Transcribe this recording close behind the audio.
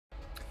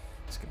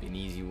could be an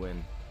easy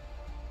win.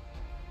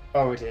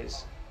 Oh, it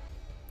is.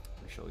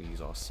 We shall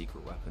use our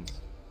secret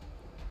weapons.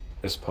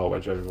 This part where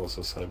Joe will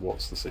also say,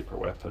 "What's the secret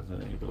weapon?"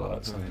 and he'd be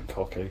like, "Something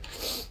cocky,"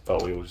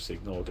 but we all just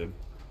ignored him.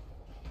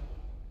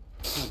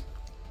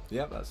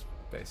 Yep, that's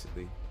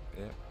basically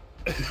it.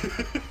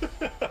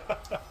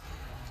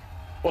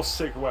 What's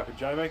the secret weapon,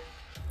 Jamie?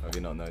 Have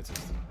you not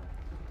noticed?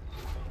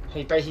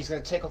 He basically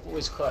going to take off all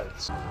his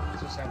clothes.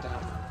 That's what's going to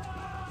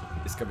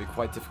happen. It's going to be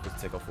quite difficult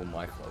to take off all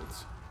my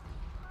clothes.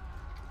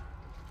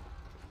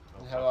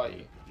 How are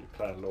you? You're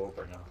playing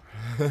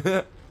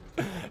Lawbringer.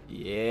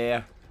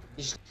 Yeah.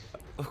 Just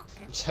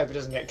hope it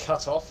doesn't get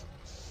cut off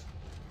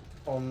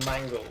or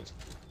mangled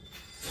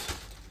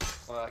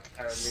like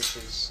Aaron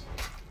Luce's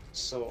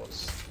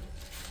swords.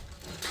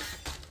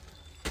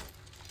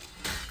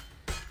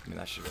 I mean,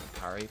 that should have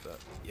been parry, but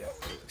yeah,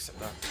 we'll accept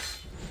that.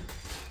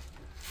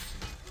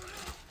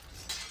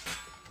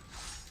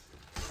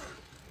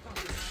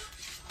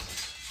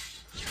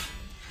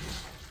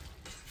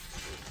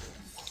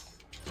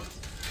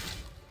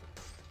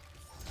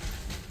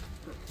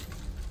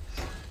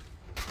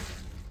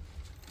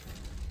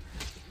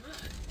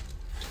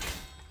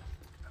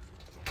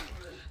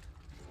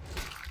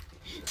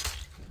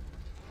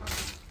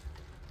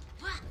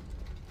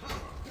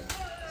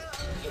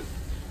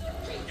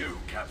 You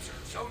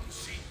captured Zone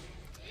C.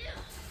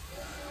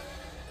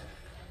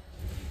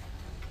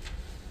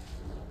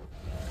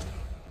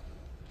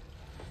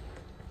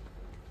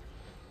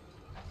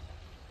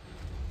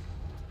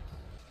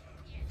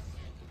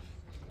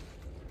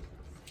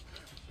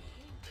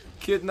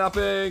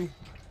 Kidnapping!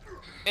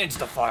 Into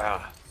the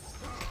fire!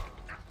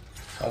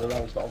 I don't know,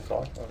 it's not on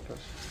fire. I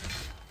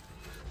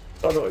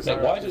thought it was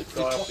Mate, why did just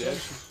guy off the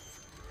edge.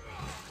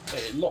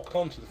 it locked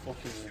onto the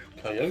fucking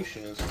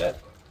Kyoshi instead?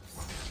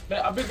 Mate,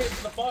 I've been getting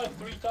to the fire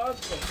 3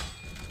 times, mate.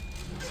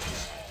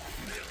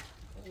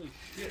 Holy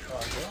shit, man,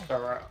 bro.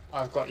 Alright,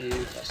 I've got you.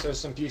 So there's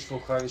some beautiful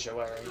clothes you're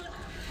wearing.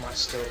 Might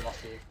steal them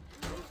off you.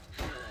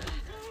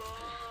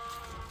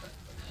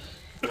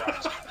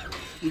 Right.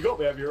 You got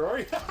me, have you,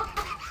 Rory?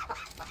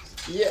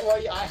 Yeah,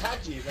 well, yeah, I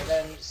had you, but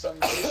then some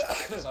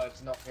decided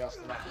to knock me off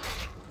the map.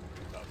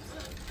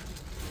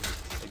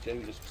 Hey,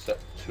 Jamie just set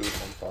 2 of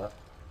them on fire.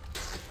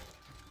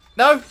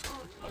 No!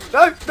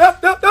 No! No!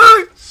 No!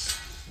 No!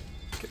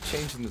 Kept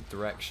changing the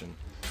direction.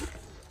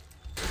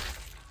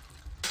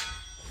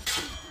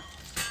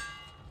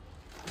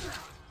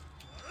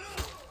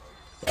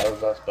 I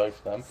reversed both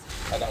of them,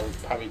 and I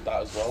parried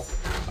that as well.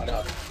 And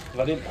if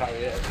I didn't parry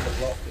it, I could have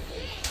blocked it, but I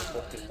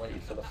fucking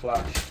waited for the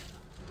flash.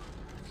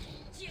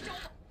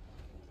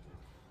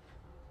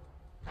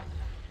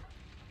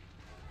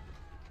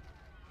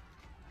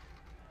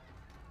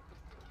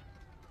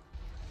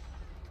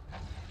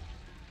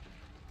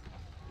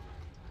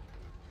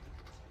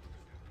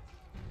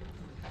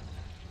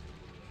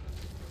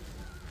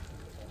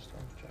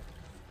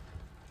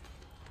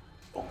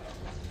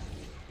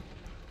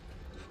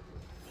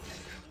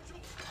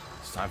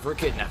 It's time for a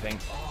kidnapping.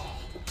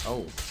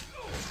 Oh.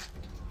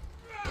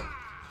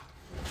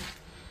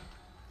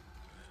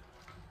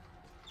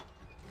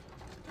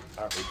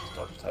 Apparently, this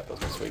dodge attack does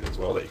be sweet as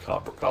well, that you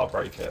can't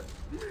break it.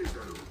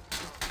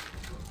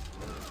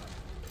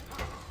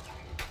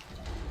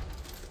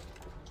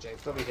 Jay,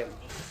 probably him.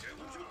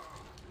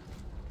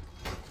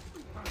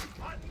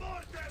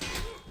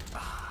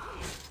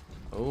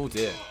 Oh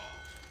dear.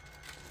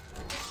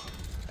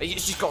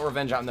 She's got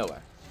revenge out of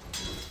nowhere.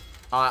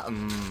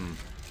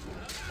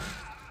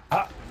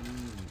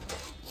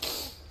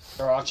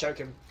 Or I'll choke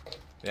him.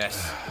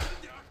 Yes.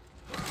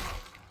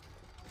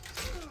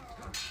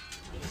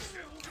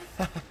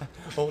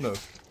 Oh no.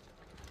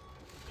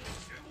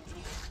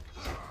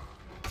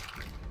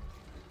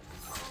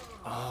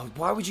 Oh,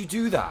 why would you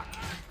do that?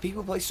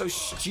 People play so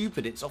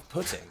stupid, it's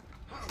off-putting.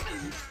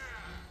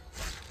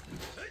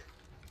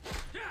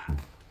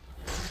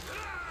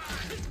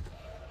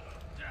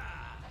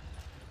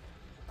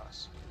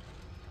 Nice.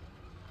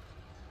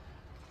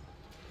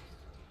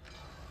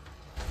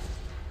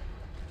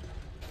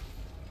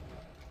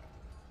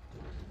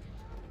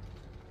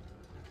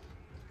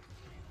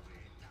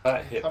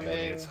 That hit me when he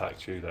Coming.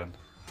 attacked you then.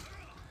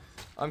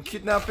 I'm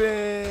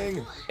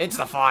kidnapping! Into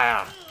the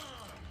fire!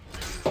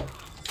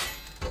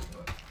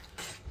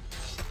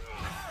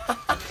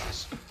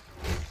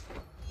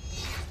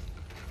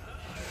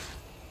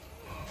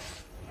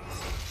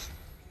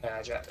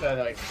 Jack.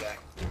 No, even Jack.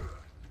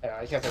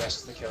 Yeah, you can have the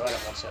rest of the kill. I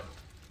don't want it.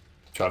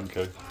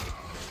 Chunky.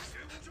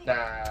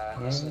 Nah,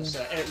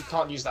 you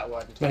can't use that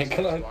word in Mate,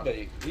 can I 2021.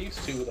 mate, these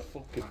two with a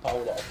fucking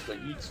pole off, but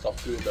you'd stop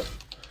doing the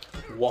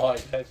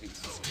wide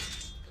heavies.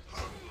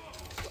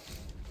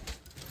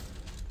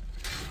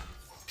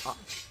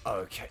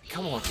 Okay,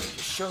 come on, dude.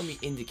 Just show me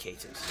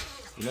indicators.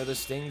 You know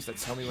those things that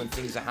tell me when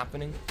things are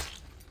happening?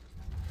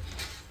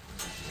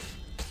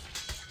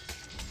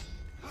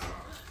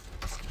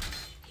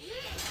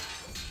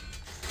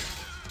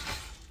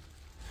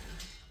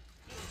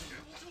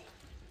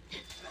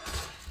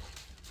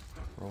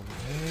 Roll away.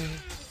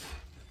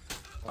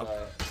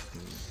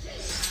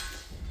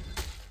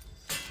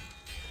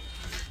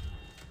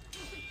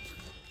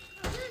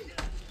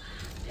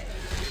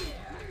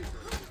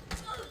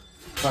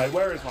 Mate,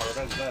 where is my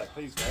revenge there?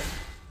 Please, mate.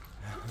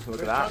 Look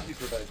Where's at that.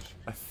 Randy's revenge?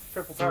 A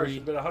Triple parry three- should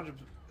have been 100.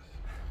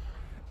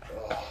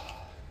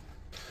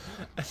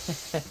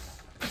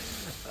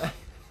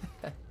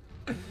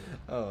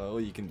 Oh,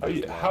 all you can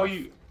do. How are is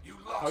you?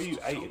 How are you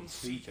 8 in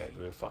CJ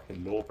with a fucking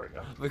Lawbringer?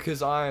 laugh.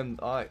 Because I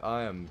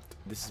am.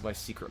 This is my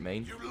secret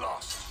main. You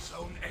lost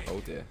Zone A. Oh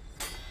dear.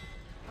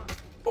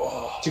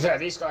 To be fair,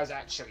 these guys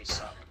actually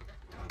suck.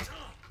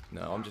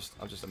 No, I'm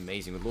just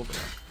amazing with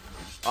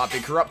Lawbringer. I've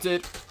been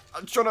corrupted.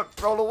 I'm trying to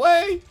roll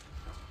away.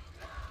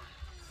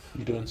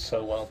 You're doing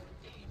so well.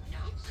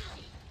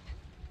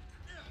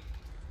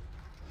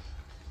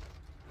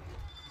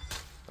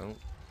 Oh,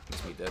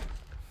 that's me dead.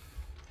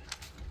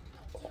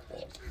 Oh,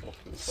 what the fuck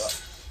is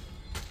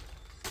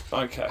that?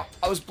 Okay.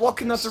 I was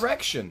blocking that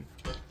direction.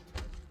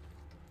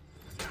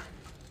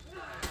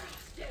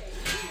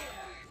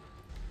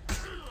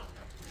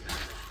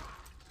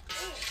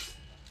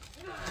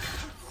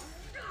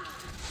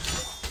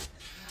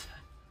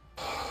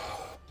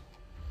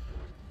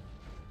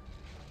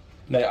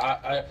 No,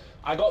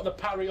 I got the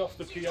parry off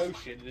the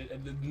Kyoshin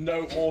and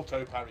no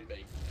auto parry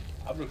me.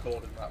 I'm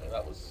recording that.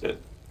 That was.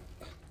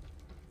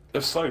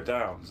 They've slowed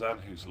down.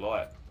 Zanhu's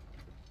light.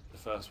 The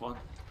first one.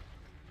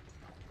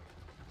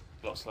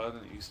 A lot slower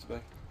than it used to be.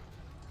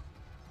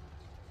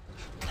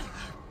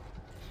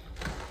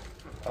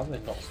 How have they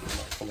not seen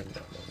that coming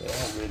down? They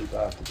are really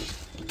bad for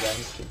just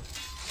ranking.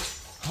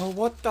 Oh,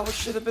 what? That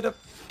should have been a.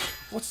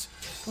 What's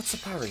a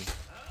parry?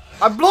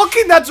 I'm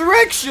blocking that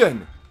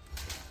direction.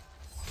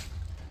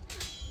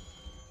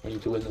 When you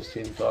do win this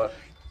team fight.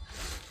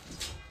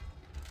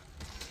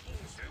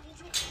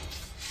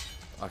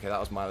 Okay, that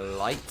was my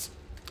light.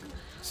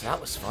 So that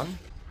was fun.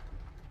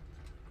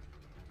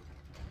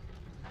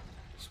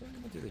 So I'm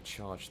gonna do the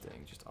charge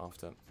thing just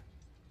after.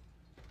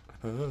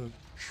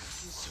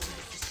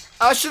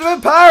 I should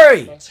have been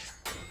parry.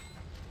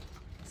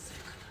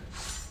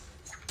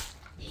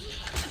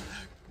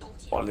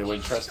 One little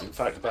interesting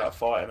fact about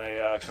fighting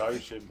a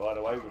Kyoshin, by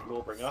the way, with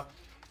Lawbringer.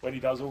 When he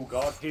does all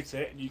guard, hit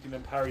it, and you can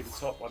then parry the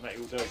top one that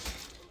he'll do.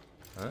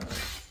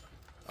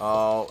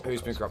 Oh,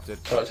 who's been corrupted?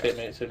 Oh, it's hit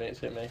me, it's hit me, it's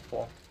hit me. Come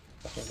on.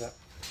 I think that.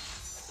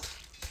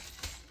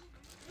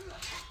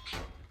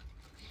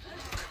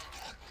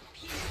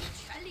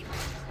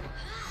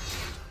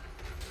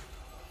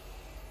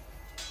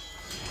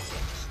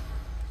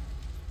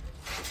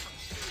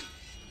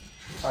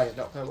 I did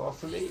not go well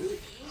for me.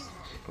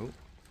 Oh.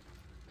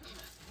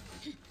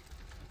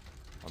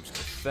 I'm just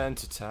gonna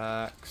vent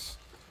attacks.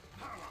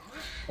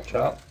 Watch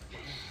out.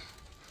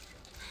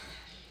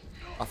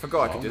 I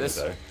forgot I could do I'm this.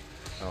 gonna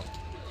Oh.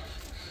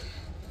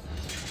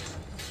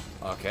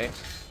 Okay.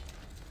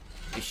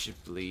 He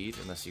should bleed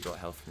unless you got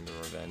health from the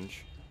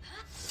revenge.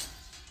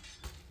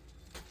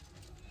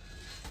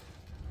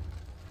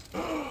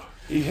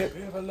 He hit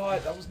me with a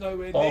light, that was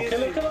nowhere Oh, near kill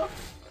me. her, kill her.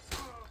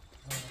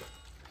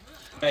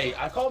 Mate,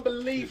 I can't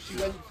believe she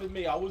went for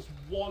me. I was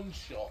one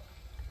shot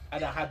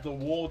and I had the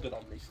warden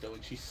on me still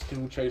and she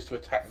still chose to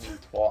attack me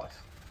twice.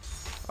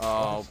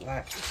 Oh,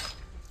 Slack.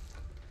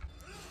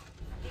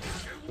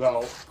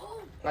 Well,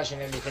 imagine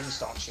anything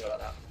starts you like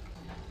that.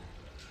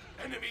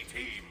 Enemy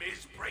team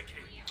is breaking.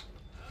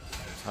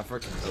 time for a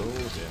kill.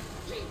 Oh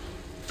dear.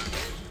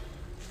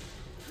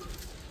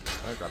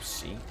 I'll grab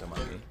C, don't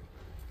mind me.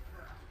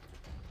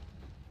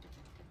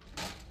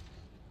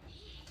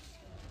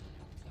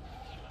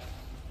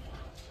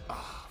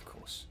 Ah, of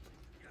course.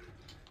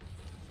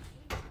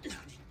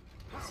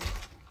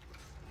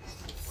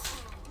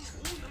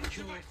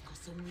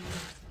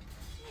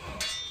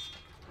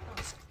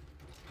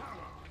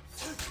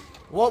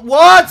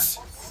 What?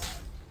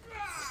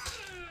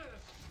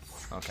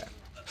 Okay.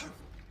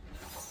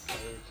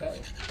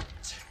 Okay.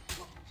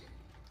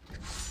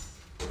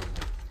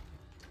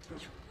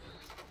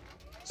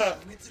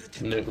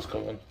 Knew it was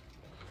coming.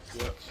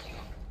 Yep.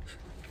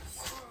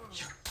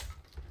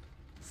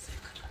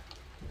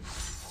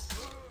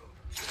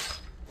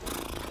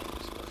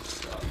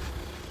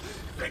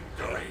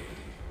 Victory.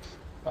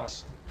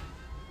 Nice.